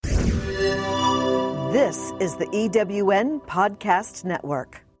This is the EWN Podcast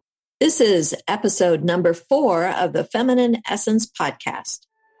Network. This is episode number 4 of the Feminine Essence Podcast.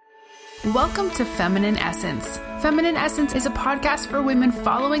 Welcome to Feminine Essence. Feminine Essence is a podcast for women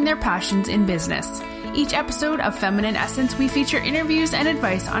following their passions in business. Each episode of Feminine Essence, we feature interviews and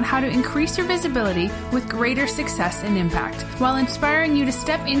advice on how to increase your visibility with greater success and impact, while inspiring you to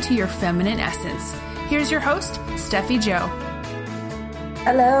step into your feminine essence. Here's your host, Steffi Joe.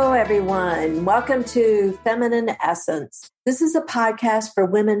 Hello, everyone. Welcome to Feminine Essence. This is a podcast for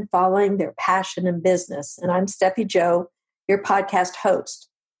women following their passion in business, and I'm Steffi Joe, your podcast host.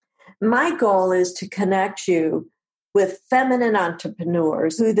 My goal is to connect you with feminine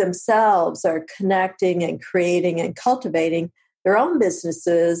entrepreneurs who themselves are connecting and creating and cultivating their own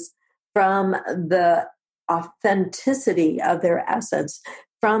businesses from the authenticity of their essence,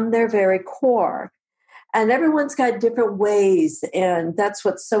 from their very core. And everyone's got different ways, and that's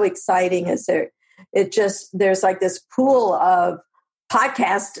what's so exciting is there's like this pool of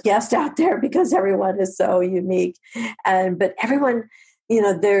podcast guests out there because everyone is so unique. But everyone,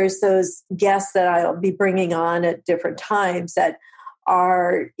 there's those guests that I'll be bringing on at different times that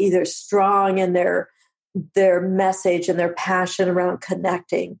are either strong in their message and their passion around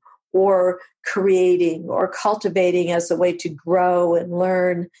connecting or creating or cultivating as a way to grow and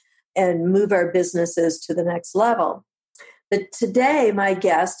learn and move our businesses to the next level. But today, my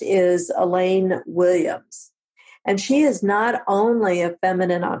guest is Elaine Williams. And she is not only a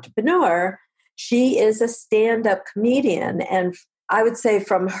feminine entrepreneur, she is a stand-up comedian. And I would say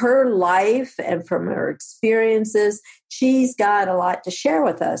from her life and from her experiences, she's got a lot to share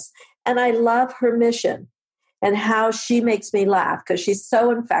with us. And I love her mission and how she makes me laugh because she's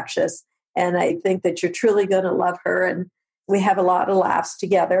so infectious. And I think that you're truly going to love her. And we have a lot of laughs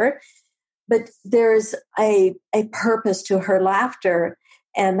together, but there's a purpose to her laughter.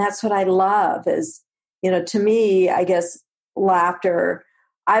 And that's what I love is, to me, I guess, laughter.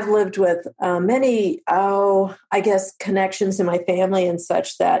 I've lived with many, connections in my family and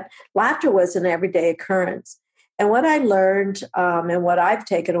such that laughter was an everyday occurrence. And what I learned and what I've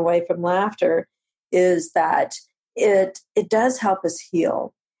taken away from laughter is that it does help us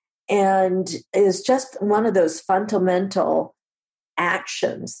heal. And is just one of those fundamental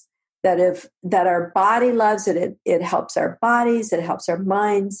actions that our body loves it, it helps our bodies, it helps our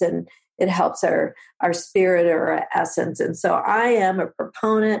minds, and it helps our spirit or our essence. And so I am a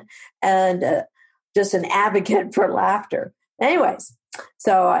proponent and just an advocate for laughter. Anyways,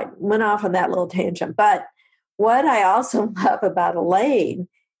 so I went off on that little tangent. But what I also love about Elaine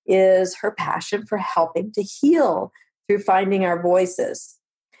is her passion for helping to heal through finding our voices.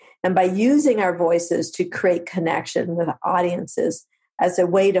 And by using our voices to create connection with audiences as a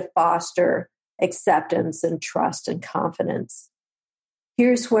way to foster acceptance and trust and confidence.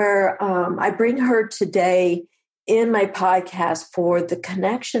 Here's where I bring her today in my podcast for the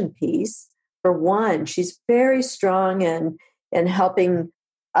connection piece. For one, she's very strong in helping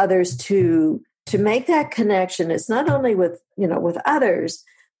others to make that connection. It's not only with others,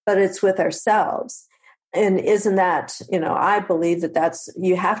 but it's with ourselves. And isn't that, I believe that's,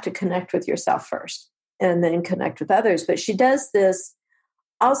 you have to connect with yourself first and then connect with others. But she does this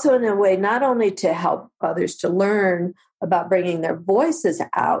also in a way, not only to help others to learn about bringing their voices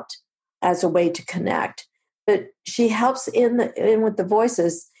out as a way to connect, but she helps in with the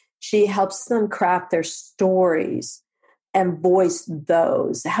voices, she helps them craft their stories and voice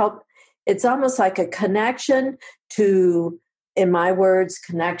those. It's almost like a connection to, in my words,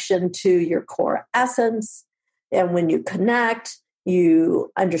 connection to your core essence. And when you connect,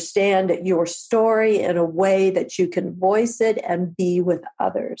 you understand your story in a way that you can voice it and be with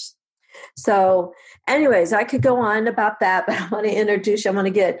others. So anyways, I could go on about that, but I want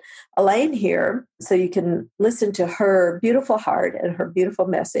to get Elaine here so you can listen to her beautiful heart and her beautiful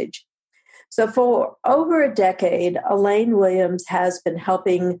message. So for over a decade, Elaine Williams has been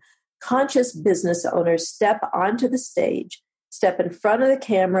helping conscious business owners step onto the stage, step in front of the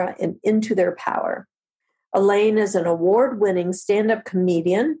camera and into their power. Elaine is an award-winning stand-up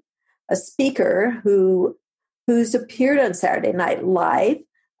comedian, a speaker who's appeared on Saturday Night Live,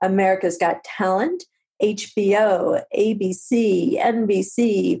 America's Got Talent, HBO, ABC,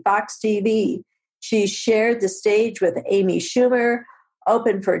 NBC, Fox TV. She's shared the stage with Amy Schumer,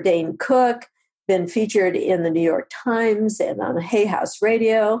 opened for Dane Cook, been featured in the New York Times and on Hay House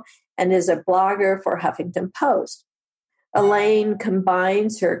Radio, and is a blogger for Huffington Post. Elaine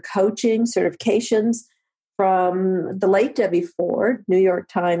combines her coaching certifications from the late Debbie Ford, New York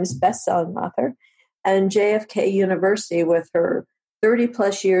Times bestselling author, and JFK University with her 30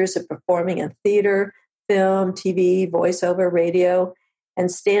 plus years of performing in theater, film, TV, voiceover, radio,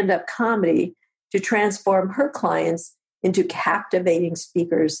 and stand-up comedy to transform her clients into captivating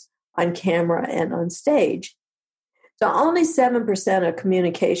speakers on camera and on stage. So only 7% of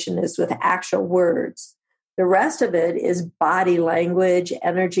communication is with actual words. The rest of it is body language,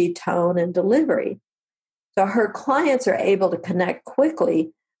 energy, tone, and delivery. So her clients are able to connect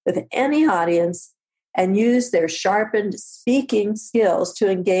quickly with any audience and use their sharpened speaking skills to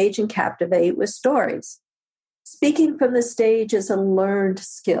engage and captivate with stories. Speaking from the stage is a learned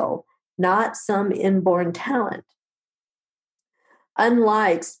skill, not some inborn talent.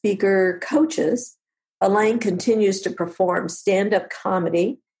 Unlike speaker coaches, Elaine continues to perform stand-up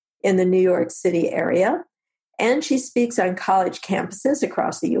comedy in the New York City area, and she speaks on college campuses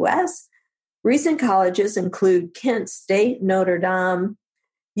across the U.S. Recent colleges include Kent State, Notre Dame,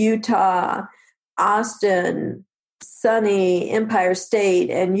 Utah, Austin, sunny Empire State,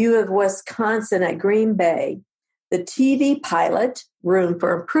 and U of Wisconsin at Green Bay. The TV pilot, Room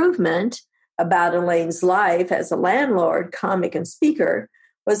for Improvement, about Elaine's life as a landlord, comic, and speaker,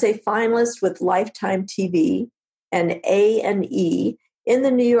 was a finalist with Lifetime TV and A&E in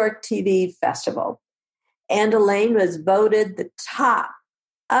the New York TV Festival. And Elaine was voted the top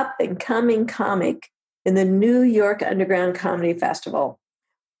up-and-coming comic in the New York Underground Comedy Festival.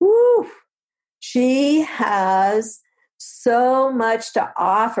 Woo! She has so much to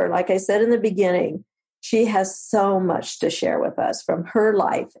offer. Like I said in the beginning, she has so much to share with us from her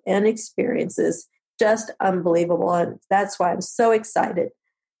life and experiences. Just unbelievable. And that's why I'm so excited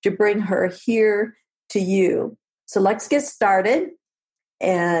to bring her here to you. So let's get started.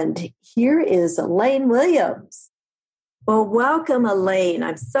 And here is Elaine Williams. Well, welcome, Elaine.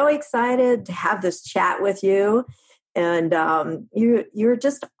 I'm so excited to have this chat with you. And you're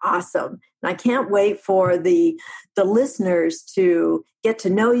just awesome. And I can't wait for the listeners to get to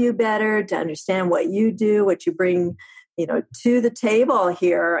know you better, to understand what you do, what you bring, to the table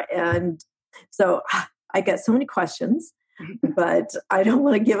here. And so I got so many questions, but I don't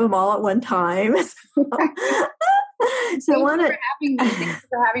want to give them all at one time. Thanks for having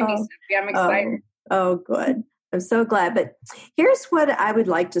me, Sophie. I'm excited. Oh, good. I'm so glad. But here's what I would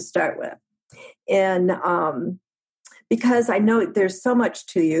like to start with. And because I know there's so much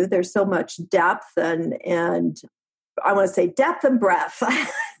to you, there's so much depth and I want to say depth and breadth.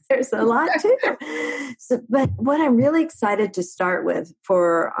 There's a lot to it. But what I'm really excited to start with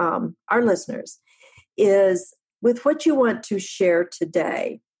for our listeners is with what you want to share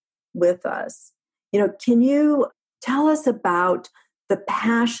today with us. Can you tell us about the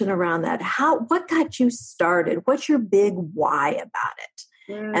passion around that? What got you started? What's your big why about it?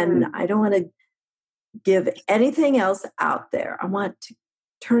 And I don't want to give anything else out there. I want to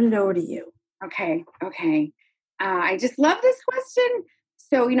turn it over to you. Okay. I just love this question.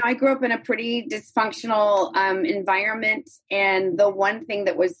 So, I grew up in a pretty dysfunctional environment. And the one thing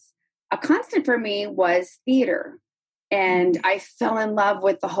that was a constant for me was theater. And I fell in love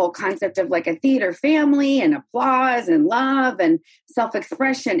with the whole concept of like a theater family and applause and love and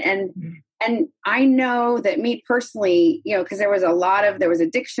self-expression. And I know that me personally, because there was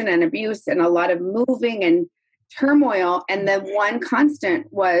addiction and abuse and a lot of moving and turmoil. And the one constant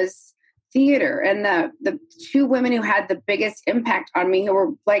was theater. And the two women who had the biggest impact on me, who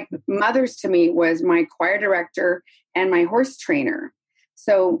were like mothers to me, was my choir director and my horse trainer.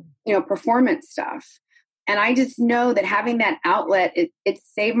 So, performance stuff. And I just know that having that outlet, it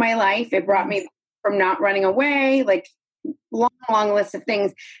saved my life. It brought me from not running away, like long list of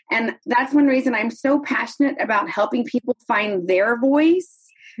things. And that's one reason I'm so passionate about helping people find their voice.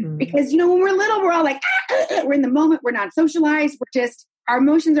 Because, when we're little, we're all like, we're in the moment. We're not socialized. Our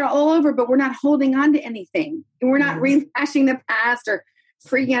emotions are all over, but we're not holding on to anything. And we're not rehashing the past or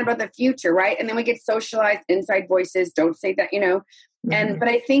freaking out about the future, right? And then we get socialized inside voices. Don't say that, but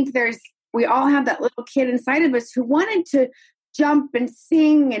I think we all have that little kid inside of us who wanted to jump and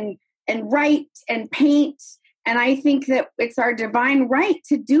sing and write and paint. And I think that it's our divine right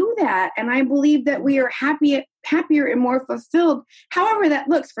to do that. And I believe that we are happier and more fulfilled. However that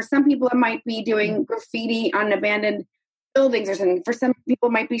looks. For some people, it might be doing graffiti on abandoned buildings or something. For some people,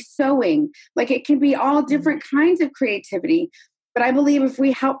 it might be sewing. Like, it can be all different kinds of creativity. But I believe if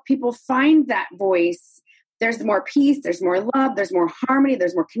we help people find that voice, there's more peace, there's more love, there's more harmony,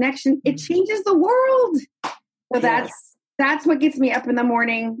 there's more connection. It changes the world. So that's what gets me up in the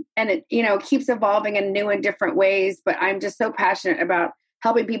morning, and it keeps evolving in new and different ways. But I'm just so passionate about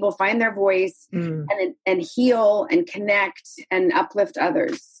helping people find their voice and heal and connect and uplift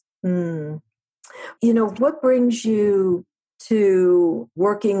others. What brings you to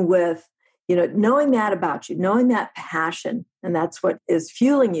working with, knowing that about you, knowing that passion, and that's what is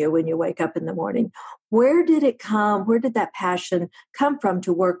fueling you when you wake up in the morning. Where did it come? Where did that passion come from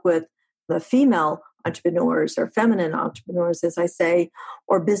to work with the female entrepreneurs or feminine entrepreneurs, as I say,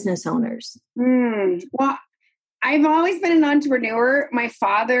 or business owners? Well, I've always been an entrepreneur. My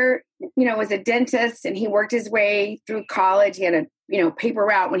father, was a dentist, and he worked his way through college. He had a, paper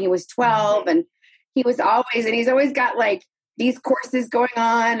route when he was 12, and he's always got like these courses going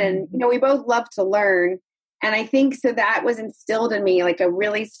on. And, we both love to learn. And I think so that was instilled in me, like a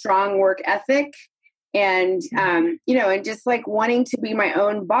really strong work ethic and, and just like wanting to be my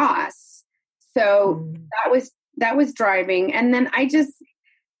own boss. So that was driving. And then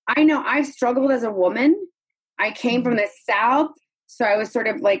I know I've struggled as a woman. I came from the South, so I was sort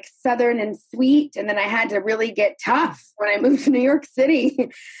of like Southern and sweet. And then I had to really get tough when I moved to New York City.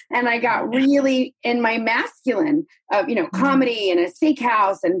 And I got really in my masculine of, comedy and a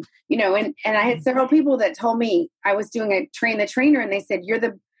steakhouse. And, and I had several people that told me I was doing a train the trainer. And they said, you're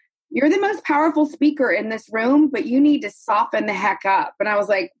the most powerful speaker in this room, but you need to soften the heck up. And I was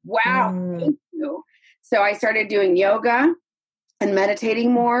like, wow, thank you. So I started doing yoga and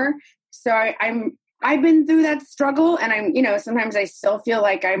meditating more. So I've been through that struggle, and I'm, sometimes I still feel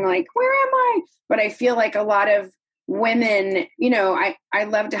like I'm like, where am I? But I feel like a lot of women, I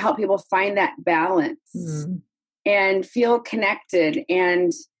love to help people find that balance and feel connected.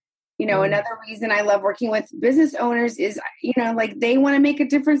 And, another reason I love working with business owners is, like they want to make a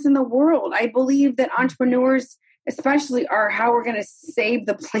difference in the world. I believe that entrepreneurs especially are how we're going to save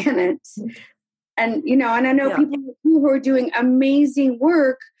the planet. And, and I know people who are doing amazing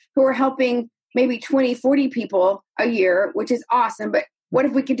work who are helping maybe 20, 40 people a year, which is awesome. But what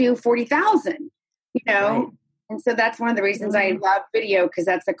if we could do 40,000, Right. And so that's one of the reasons I love video, because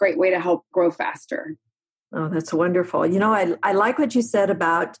that's a great way to help grow faster. Oh, that's wonderful. I like what you said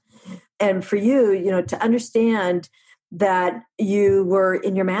about, and for you, to understand that you were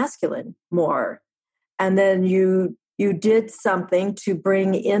in your masculine more, and then you did something to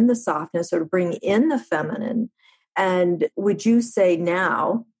bring in the softness or to bring in the feminine. And would you say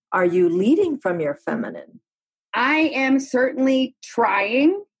now, are you leading from your feminine? I am certainly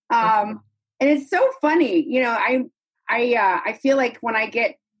trying. And it's so funny, I feel like when I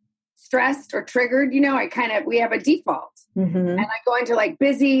get stressed or triggered, we have a default and I go into like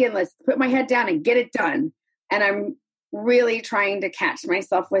busy and let's put my head down and get it done. And I'm really trying to catch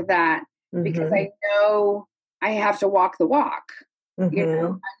myself with that because I know I have to walk the walk,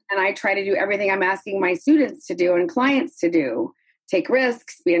 and I try to do everything I'm asking my students to do and clients to do. Take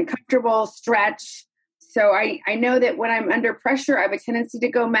risks, be uncomfortable, stretch. So I know that when I'm under pressure, I have a tendency to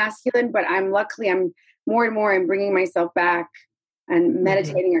go masculine, but I'm more and more, I'm bringing myself back and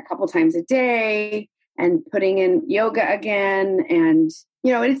meditating a couple times a day and putting in yoga again. And,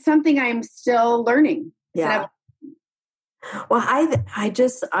 it's something I'm still learning. Yeah. Well,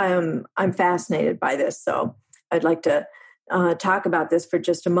 I'm fascinated by this. So I'd like to talk about this for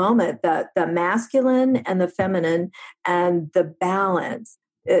just a moment, the masculine and the feminine and the balance.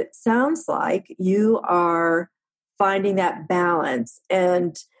 It sounds like you are finding that balance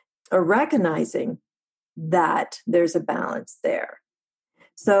and recognizing that there's a balance there.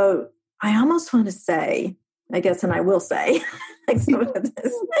 So I almost want to say, I guess, and I will say, like some of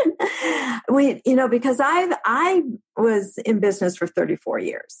this, because I was in business for 34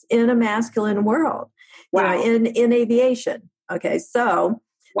 years in a masculine world. Wow. In aviation. Okay. So,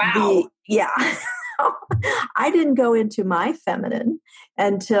 wow. I didn't go into my feminine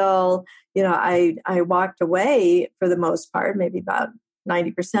until, I walked away for the most part, maybe about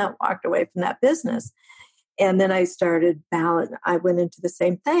 90% walked away from that business. And then I started I went into the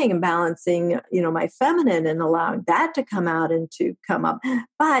same thing and balancing, my feminine and allowing that to come out and to come up.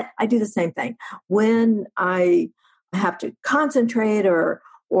 But I do the same thing when I have to concentrate or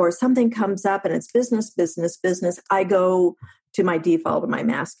something comes up and it's business, I go to my default of my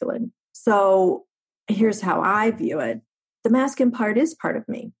masculine. So here's how I view it. The masculine part is part of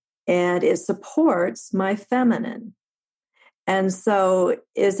me and it supports my feminine. And so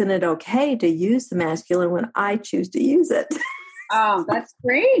isn't it okay to use the masculine when I choose to use it? Oh, that's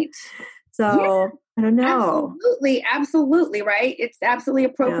great. So I don't know. Absolutely, right? It's absolutely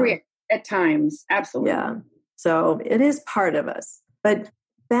appropriate at times. Absolutely. Yeah. So it is part of us. But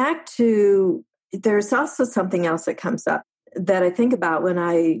back to, there's also something else that comes up that I think about when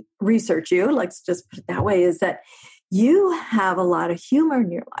I research you, let's just put it that way, is that you have a lot of humor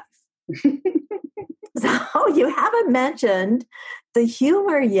in your life. So you haven't mentioned the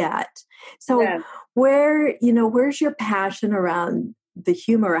humor yet. So where's your passion around the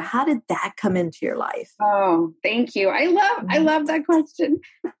humor? How did that come into your life? Oh, thank you. I love that question.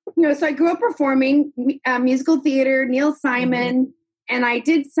 So I grew up performing musical theater, Neil Simon, and I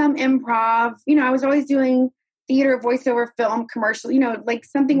did some improv. I was always doing theater, voiceover, film, commercial, like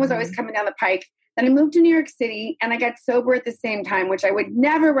something was always coming down the pike. Then I moved to New York City and I got sober at the same time, which I would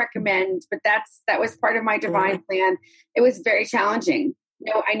never recommend, but that was part of my divine plan. It was very challenging.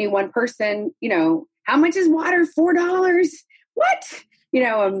 I knew one person, how much is water? $4? What?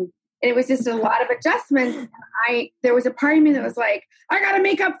 It was just a lot of adjustments. There was a part of me that was like, I got to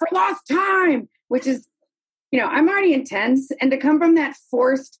make up for lost time, which is, I'm already intense. And to come from that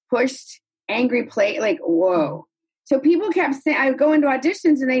forced, pushed, angry place, like, whoa. So people kept saying, I would go into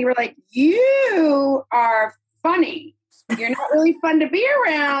auditions and they were like, you are funny. You're not really fun to be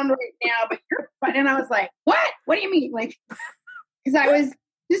around right now, but you're fun. And I was like, what? What do you mean? Like, because I was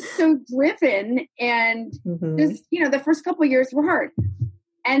just so driven and just, the first couple of years were hard.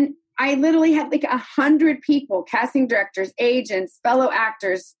 And I literally had like 100 people, casting directors, agents, fellow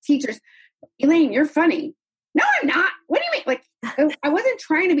actors, teachers. Elaine, you're funny. No, I'm not. What do you mean? Like, I wasn't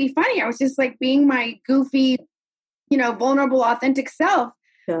trying to be funny. I was just like being my goofy, vulnerable, authentic self.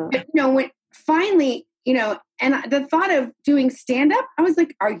 Yeah. But, when finally, and the thought of doing stand-up, I was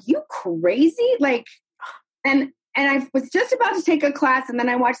like, are you crazy? Like, and I was just about to take a class, and then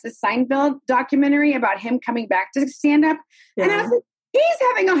I watched the Seinfeld documentary about him coming back to stand-up. Yeah. And I was like, he's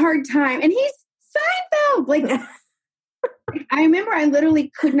having a hard time, and he's Seinfeld. Like, I remember I literally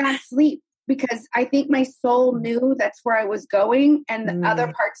could not sleep because I think my soul knew that's where I was going, and the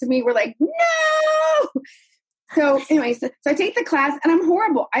other parts of me were like, no. So anyway, so I take the class, and I'm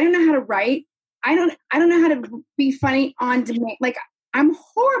horrible. I don't know how to write. I don't know how to be funny on demand. Like, I'm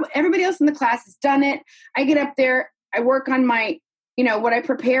horrible. Everybody else in the class has done it. I get up there. I work on my, what I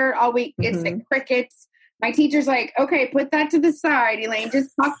prepared all week. It's like crickets. My teacher's like, okay, put that to the side, Elaine.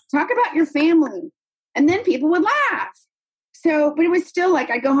 Just talk about your family. And then people would laugh. So, but it was still like,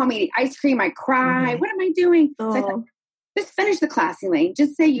 I go home, eat ice cream. I cry. What am I doing? So I thought, just finish the class, Elaine.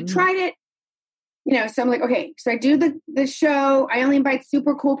 Just say you tried it. So I'm like, okay. So I do the show. I only invite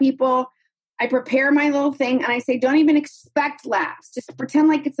super cool people. I prepare my little thing and I say, don't even expect laughs. Just pretend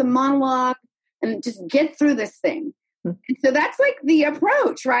like it's a monologue and just get through this thing. And so that's like the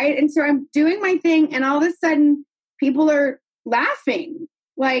approach, right? And so I'm doing my thing and all of a sudden people are laughing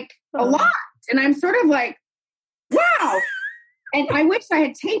like a lot. And I'm sort of like, wow. And I wish I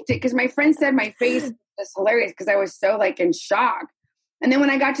had taped it because my friend said my face was hilarious because I was so like in shock. And then when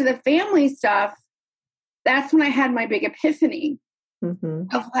I got to the family stuff, that's when I had my big epiphany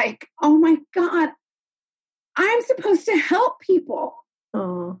of like, oh my God, I'm supposed to help people.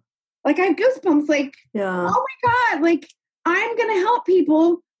 Like I have goosebumps, like, oh my God, like I'm going to help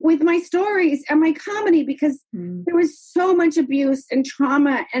people with my stories and my comedy because there was so much abuse and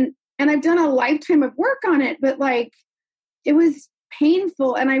trauma and I've done a lifetime of work on it, but like it was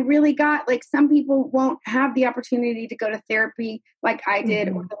painful. And I really got like, some people won't have the opportunity to go to therapy like I did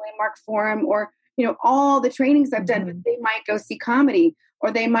or the Landmark Forum or, all the trainings I've done, but they might go see comedy or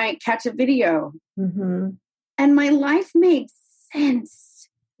they might catch a video. And my life made sense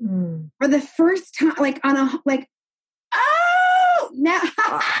for the first time, like on a, like, oh, now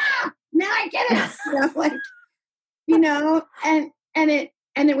I get it,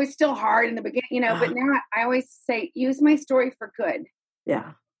 and it was still hard in the beginning, but now I always say, use my story for good.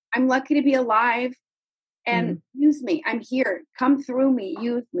 Yeah. I'm lucky to be alive and use me. I'm here. Come through me,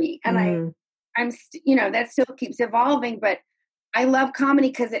 use me. And I'm that still keeps evolving, but I love comedy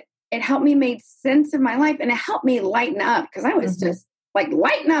because it helped me make sense of my life and it helped me lighten up because I was just like,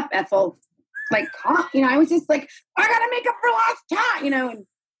 lighten up, Ethel. Like, I was just like, I got to make up for lost time, and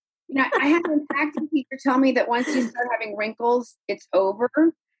I had an acting teacher tell me that once you start having wrinkles, it's over.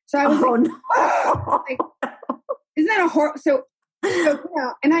 So I was like, isn't that a horror? So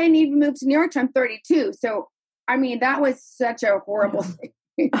and I didn't even move to New York till I'm 32. So, I mean, that was such a horrible thing.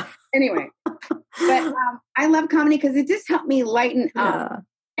 Anyway, but I love comedy because it just helped me lighten up.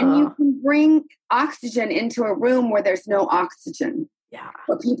 And you can bring oxygen into a room where there's no oxygen. Yeah.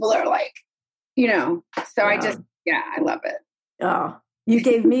 Where people are like, so I love it. Oh, you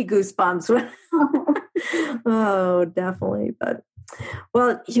gave me goosebumps. Oh, definitely. But,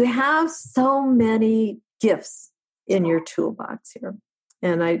 well, you have so many gifts in your toolbox here.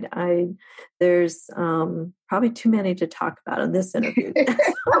 And I there's probably too many to talk about in this interview.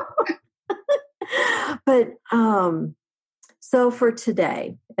 But so for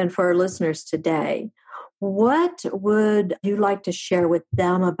today and for our listeners today, what would you like to share with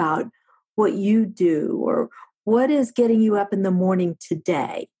them about what you do or what is getting you up in the morning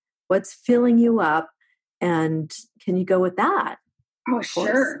today? What's filling you up? And can you go with that? Oh,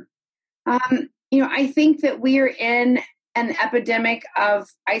 sure. I think that we are in an epidemic of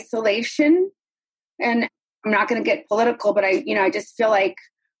isolation, and I'm not going to get political, but I just feel like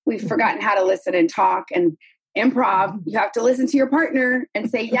we've forgotten how to listen and talk. And improv, you have to listen to your partner and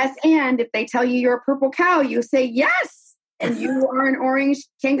say yes. And if they tell you you're a purple cow, you say yes. And you are an orange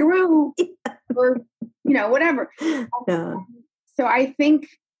kangaroo or, whatever. Yeah. So I think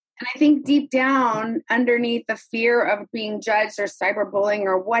deep down underneath the fear of being judged or cyberbullying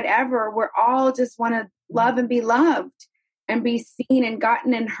or whatever, we're all just want to love and be loved and be seen and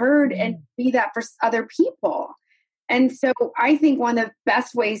gotten and heard and be that for other people. And so I think one of the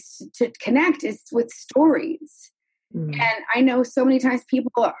best ways to connect is with stories. And I know so many times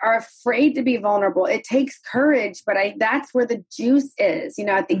people are afraid to be vulnerable. It takes courage, but that's where the juice is,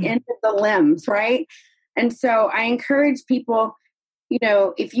 at the end of the limbs, right? And so I encourage people,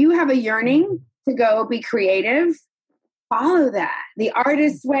 if you have a yearning to go be creative, follow that. The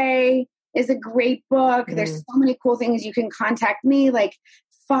Artist's Way is a great book. There's so many cool things. You can contact me,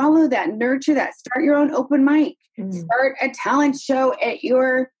 follow that, nurture that, start your own open mic, start a talent show at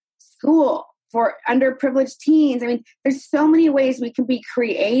your school for underprivileged teens. I mean, there's so many ways we can be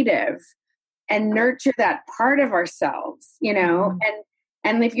creative and nurture that part of ourselves,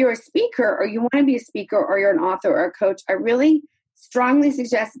 and if you're a speaker or you want to be a speaker or you're an author or a coach, I really strongly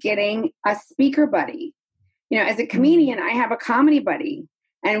suggest getting a speaker buddy. As a comedian, I have a comedy buddy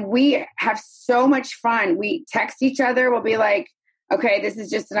and we have so much fun. We text each other. We'll be like, okay, this is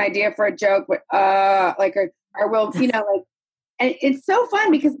just an idea for a joke, but or we'll, and it's so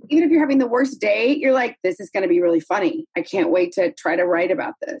fun because even if you're having the worst day, you're like, this is going to be really funny. I can't wait to try to write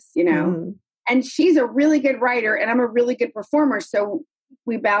about this, And she's a really good writer and I'm a really good performer. So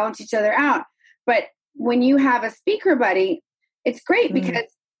we balance each other out. But when you have a speaker buddy, it's great because,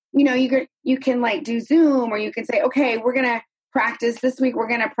 you can do Zoom or you can say, okay, we're going to practice this week. We're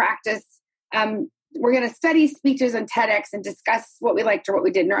going to practice, we're going to study speeches on TEDx and discuss what we liked or what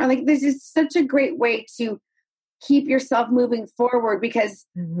we didn't. Or this is such a great way to keep yourself moving forward because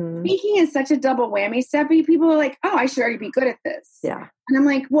speaking is such a double whammy, Stephanie. People are like, oh, I should already be good at this. Yeah. And I'm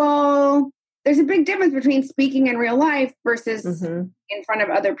like, well, there's a big difference between speaking in real life versus in front of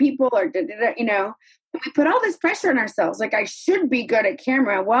other people or, we put all this pressure on ourselves. I should be good at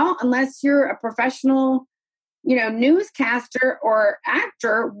camera. Well, unless you're a professional, newscaster or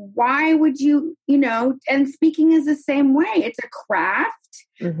actor, why would you, and speaking is the same way. It's a craft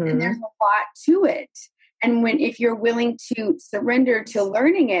and there's a lot to it. And if you're willing to surrender to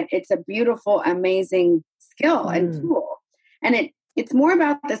learning it, it's a beautiful, amazing skill and tool. And it's more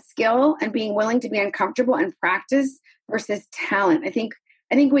about the skill and being willing to be uncomfortable and practice versus talent. I think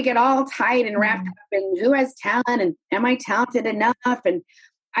we get all tied and wrapped up in who has talent and am I talented enough? And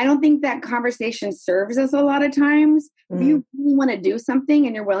I don't think that conversation serves us a lot of times. If you really want to do something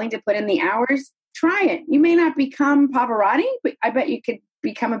and you're willing to put in the hours, try it. You may not become Pavarotti, but I bet you could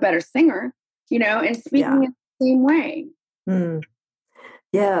become a better singer. And speaking in the same way.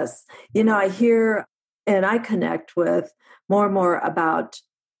 Yes. I hear and I connect with more and more about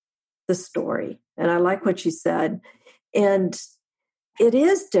the story. And I like what you said. And it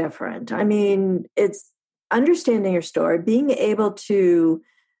is different. I mean, it's understanding your story, being able to,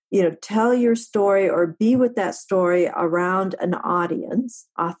 tell your story or be with that story around an audience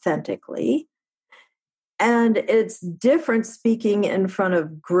authentically. And it's different speaking in front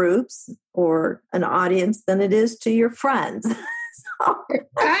of groups or an audience than it is to your friends.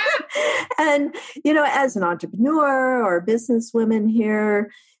 And, as an entrepreneur or businesswoman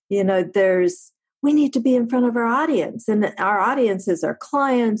here, we need to be in front of our audience. And our audience is our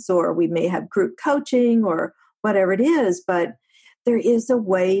clients, or we may have group coaching or whatever it is. But there is a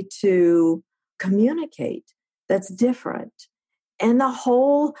way to communicate that's different. And the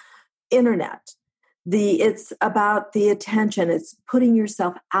whole internet, it's about the attention. It's putting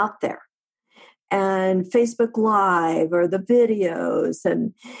yourself out there, and Facebook Live or the videos,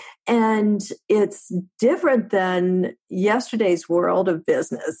 and it's different than yesterday's world of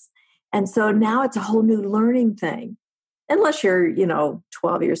business. And so now it's a whole new learning thing, unless you're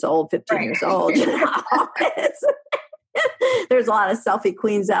 12 years old, 15 years old. There's a lot of selfie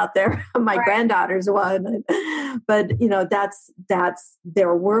queens out there. My granddaughter's one, but that's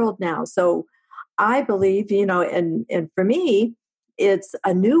their world now. So I believe, and for me, it's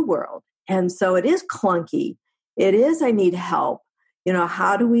a new world. And so it is clunky. It is, I need help.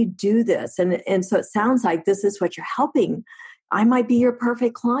 How do we do this? And so it sounds like this is what you're helping. I might be your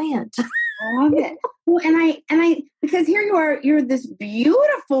perfect client. I love it. Well, and I, because here you are, you're this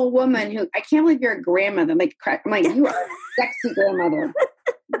beautiful woman who, I can't believe you're a grandmother. I'm like, you are a sexy grandmother.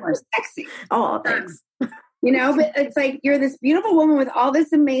 You are sexy. Oh, thanks. But it's like, you're this beautiful woman with all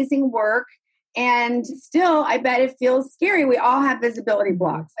this amazing work. And still, I bet it feels scary. We all have visibility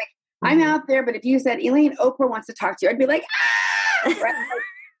blocks. I'm out there, but if you said, Elaine, Oprah wants to talk to you, I'd be like, ah! Right?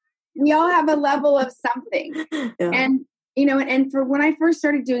 we all have a level of something. Yeah. And, and for when I first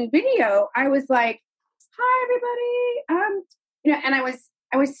started doing video, I was like, hi, everybody. And I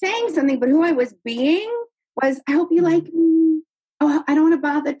was saying something, but who I was being was, I hope you like me. Oh, I don't want to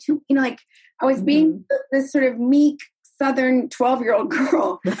bother too, like I was being this sort of meek Southern 12-year-old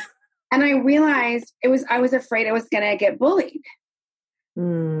girl. And I realized I was afraid I was going to get bullied.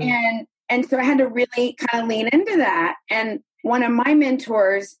 And so I had to really kind of lean into that. And one of my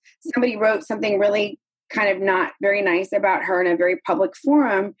mentors, somebody wrote something really kind of not very nice about her in a very public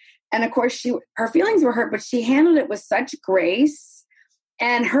forum. And of course her feelings were hurt, but she handled it with such grace.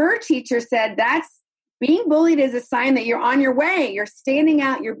 And her teacher said, being bullied is a sign that you're on your way. You're standing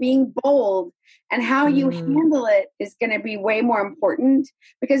out. You're being bold. And how you handle it is going to be way more important,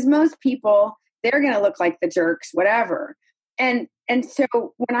 because most people, they're going to look like the jerks, whatever. And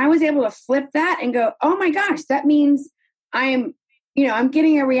so when I was able to flip that and go, oh my gosh, that means I'm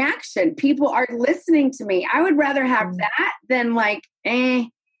getting a reaction. People are listening to me. I would rather have that than like,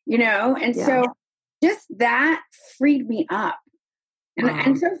 so just that freed me up.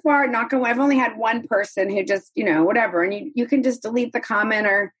 And so far, knock on wood, I've only had one person who just, whatever. And you can just delete the comment,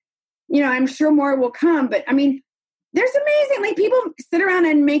 or, I'm sure more will come. But I mean, there's amazing, like people sit around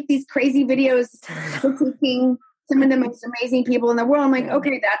and make these crazy videos critiquing some of the most amazing people in the world. I'm like,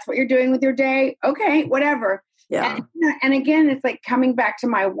 okay, that's what you're doing with your day. Okay, whatever. Yeah. And again, it's like coming back to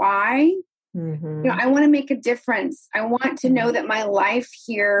my why. I want to make a difference. I want to know that my life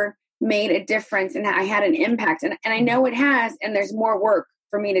here made a difference and I had an impact, and I know it has, and there's more work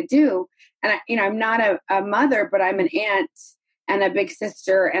for me to do. And I'm not a mother, but I'm an aunt and a big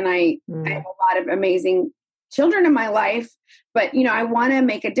sister, and I have a lot of amazing children in my life, but I want to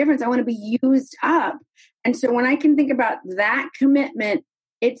make a difference. I want to be used up. And so when I can think about that commitment,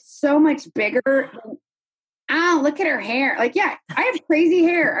 it's so much bigger than, look at her hair. Like, yeah, I have crazy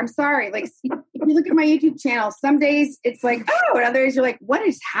hair. I'm sorry. Like, if you look at my YouTube channel, some days it's like, oh, and other days you're like, what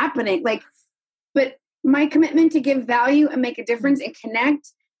is happening? Like, but my commitment to give value and make a difference and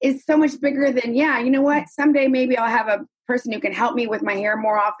connect is so much bigger than, you know what? Someday maybe I'll have a person who can help me with my hair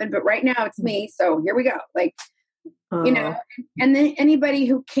more often, but right now it's me. So here we go. Like, and then anybody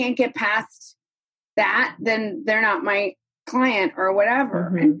who can't get past that, then they're not my client or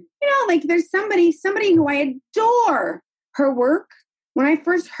whatever. And like there's somebody who I adore her work. When I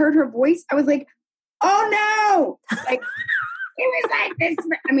first heard her voice, I was like, oh no, like it was like this.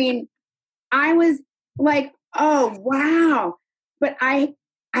 I mean, I was like, oh wow. But I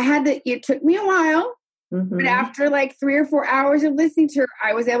had it took me a while, but after like 3 or 4 hours of listening to her,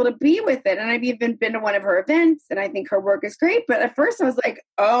 I was able to be with it. And I've even been to one of her events, and I think her work is great. But at first I was like,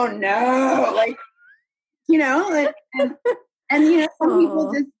 oh no, like, and some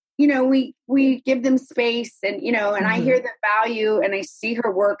people just, we give them space, and, and I hear the value, and I see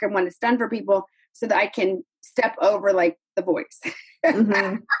her work and when it's done for people, so that I can step over like the voice. And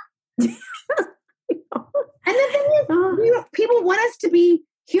the thing is, people want us to be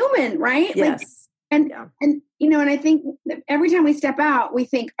human, right? Yes. Like, and I think that every time we step out, we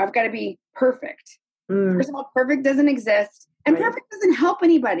think, I've got to be perfect. First of all, perfect doesn't exist, and perfect doesn't help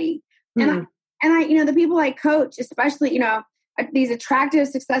anybody. And I, the people I coach, especially, these attractive,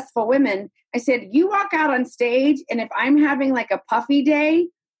 successful women, I said, you walk out on stage, and if I'm having like a puffy day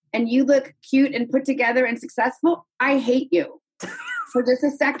and you look cute and put together and successful, I hate you for just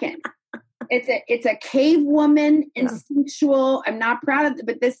a second. It's a cave woman, instinctual. I'm not proud of it,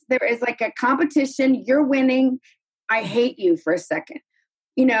 but there is like a competition. You're winning. I hate you for a second,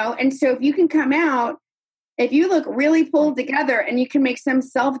 and so if you can come out, if you look really pulled together and you can make some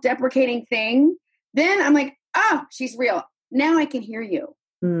self-deprecating thing, then I'm like, oh, she's real. Now I can hear you.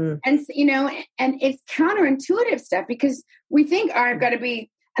 And, and it's counterintuitive stuff, because we think, I've got to be,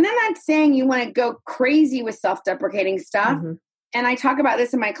 and I'm not saying you want to go crazy with self-deprecating stuff. And I talk about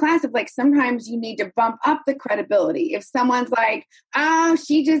this in my class of like, sometimes you need to bump up the credibility. If someone's like, oh,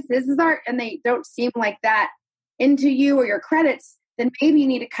 this is art, and they don't seem like that into you or your credits, then maybe you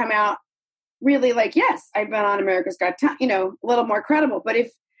need to come out really like, yes, I've been on America's Got Talent, a little more credible. But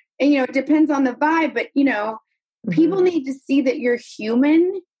it depends on the vibe, but, people need to see that you're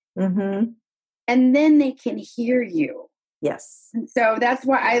human, and then they can hear you. Yes. And so that's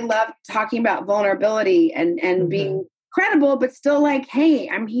why I love talking about vulnerability and being credible, but still like, hey,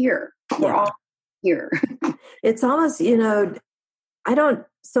 I'm here. We're all here. It's almost, I don't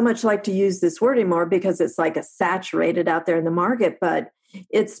so much like to use this word anymore because it's like a saturated out there in the market, but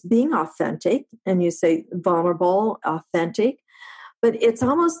it's being authentic. And you say vulnerable, authentic, but it's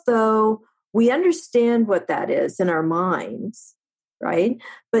almost though we understand what that is in our minds, right?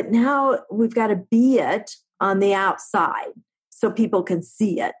 But now we've got to be it on the outside so people can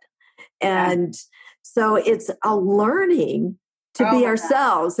see it. And so it's a learning to be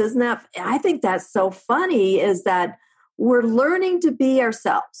ourselves. Isn't that, I think that's so funny, is that we're learning to be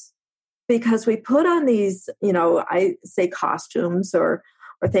ourselves because we put on these, I say costumes or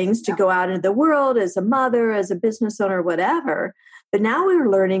things to go out into the world as a mother, as a business owner, whatever. But now we're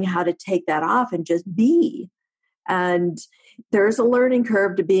learning how to take that off and just be. And there's a learning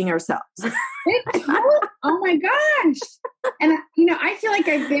curve to being ourselves. Oh my gosh. And, I feel like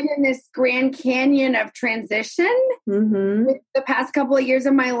I've been in this Grand Canyon of transition with the past couple of years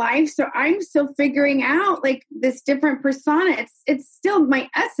of my life. So I'm still figuring out like this different persona. It's still my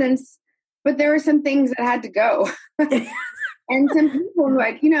essence, but there are some things that had to go. And some people who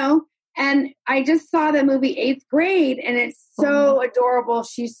and I just saw the movie 8th Grade, and it's so adorable.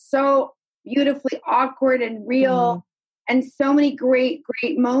 She's so beautifully awkward and real. And so many great,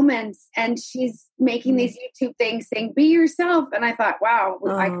 great moments. And she's making these YouTube things saying, be yourself. And I thought, wow,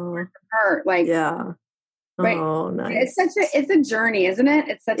 I can learn from her. Like, yeah. Right? Oh, nice. It's a journey, isn't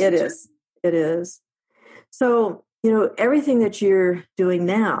it? It is. So, everything that you're doing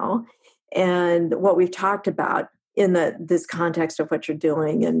now and what we've talked about in this context of what you're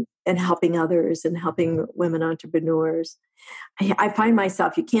doing and helping others and helping women entrepreneurs, I find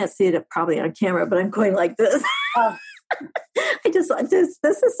myself, you can't see it probably on camera, but I'm going like this. This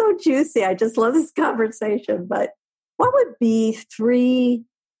is so juicy. I just love this conversation. But what would be 3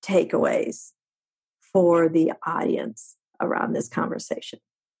 takeaways for the audience around this conversation?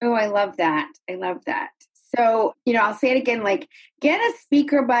 Oh, I love that. So, I'll say it again, like get a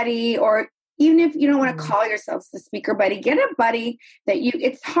speaker buddy, or even if you don't want to call yourself the speaker buddy, get a buddy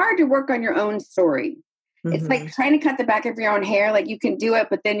it's hard to work on your own story. It's like trying to cut the back of your own hair. Like you can do it,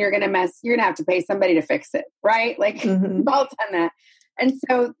 but then you're going to have to pay somebody to fix it. Right. Like we've all done that. And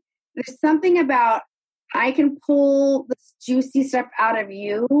so there's something about, I can pull this juicy stuff out of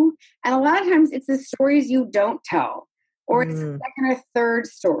you. And a lot of times it's the stories you don't tell, or it's the second or third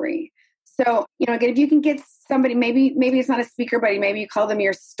story. So, again, if you can get somebody, maybe it's not a speaker buddy, maybe you call them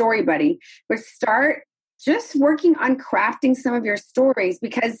your story buddy, but start just working on crafting some of your stories.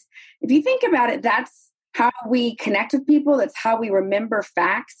 Because if you think about it, that's how we connect with people. That's how we remember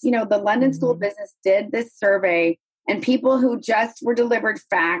facts. The London School of Business did this survey, and people who just were delivered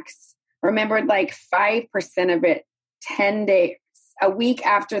facts remembered like 5% of it 10 days, a week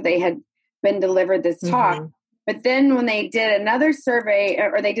after they had been delivered this talk. But then when they did another survey,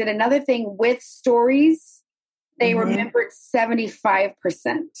 or they did another thing with stories, they remembered 75%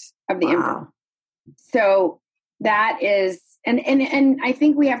 of the information. So that is, and I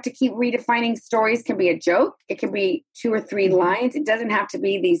think we have to keep redefining stories. Can be a joke. It can be 2 or 3 lines. It doesn't have to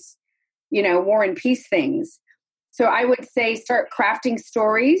be these, war and peace things. So I would say start crafting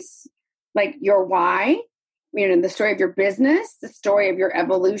stories like your why, the story of your business, the story of your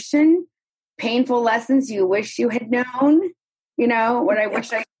evolution, painful lessons you wish you had known, what I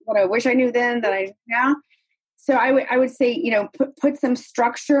wish I knew then that I know now. So I would say, put some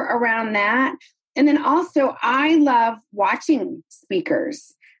structure around that. And then also, I love watching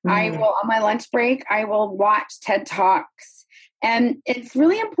speakers. I will, on my lunch break, I will watch TED Talks. And it's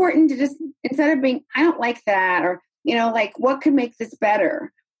really important to just, instead of being, I don't like that, or, like, what could make this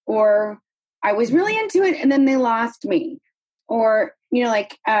better? Or I was really into it and then they lost me. Or,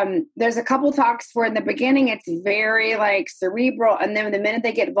 there's a couple talks where in the beginning, it's very like cerebral. And then the minute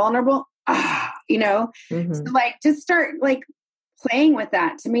they get vulnerable, so like, just start like playing with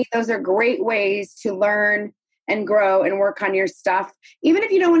that. To me, those are great ways to learn and grow and work on your stuff. Even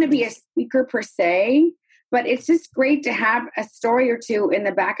if you don't want to be a speaker per se, but it's just great to have a story or 2 in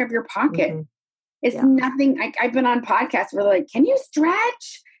the back of your pocket. It's nothing. I've been on podcasts where they're like, can you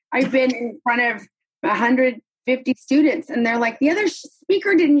stretch? I've been in front of 150 students and they're like, the other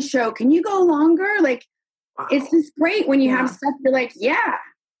speaker didn't show. Can you go longer? Like, it's just great when you have stuff. You're like, yeah.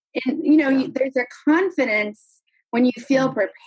 And, there's a confidence when you feel prepared